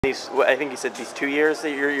I think you said these 2 years that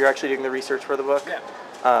you're actually doing the research for the book. Yeah.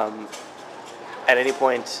 At any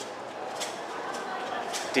point,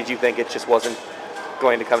 did you think it just wasn't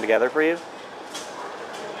going to come together for you?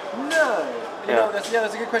 No. You know, that's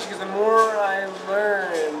a good question, because the more I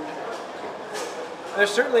learned, there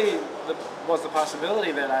certainly was the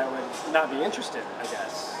possibility that I would not be interested, I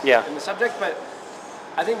guess, in the subject, but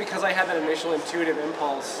I think because I had that initial intuitive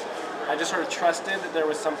impulse, I just sort of trusted that there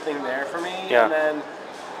was something there for me, and then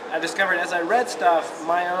I discovered as I read stuff,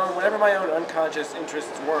 whatever my own unconscious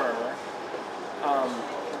interests were,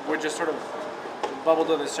 would just sort of bubble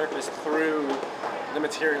to the surface through the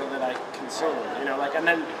material that I consumed. You know, like, and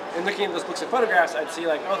then in looking at those books of photographs, I'd see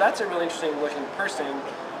like, oh, that's a really interesting looking person,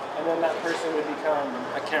 and then that person would become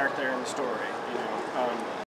a character in the story. You know.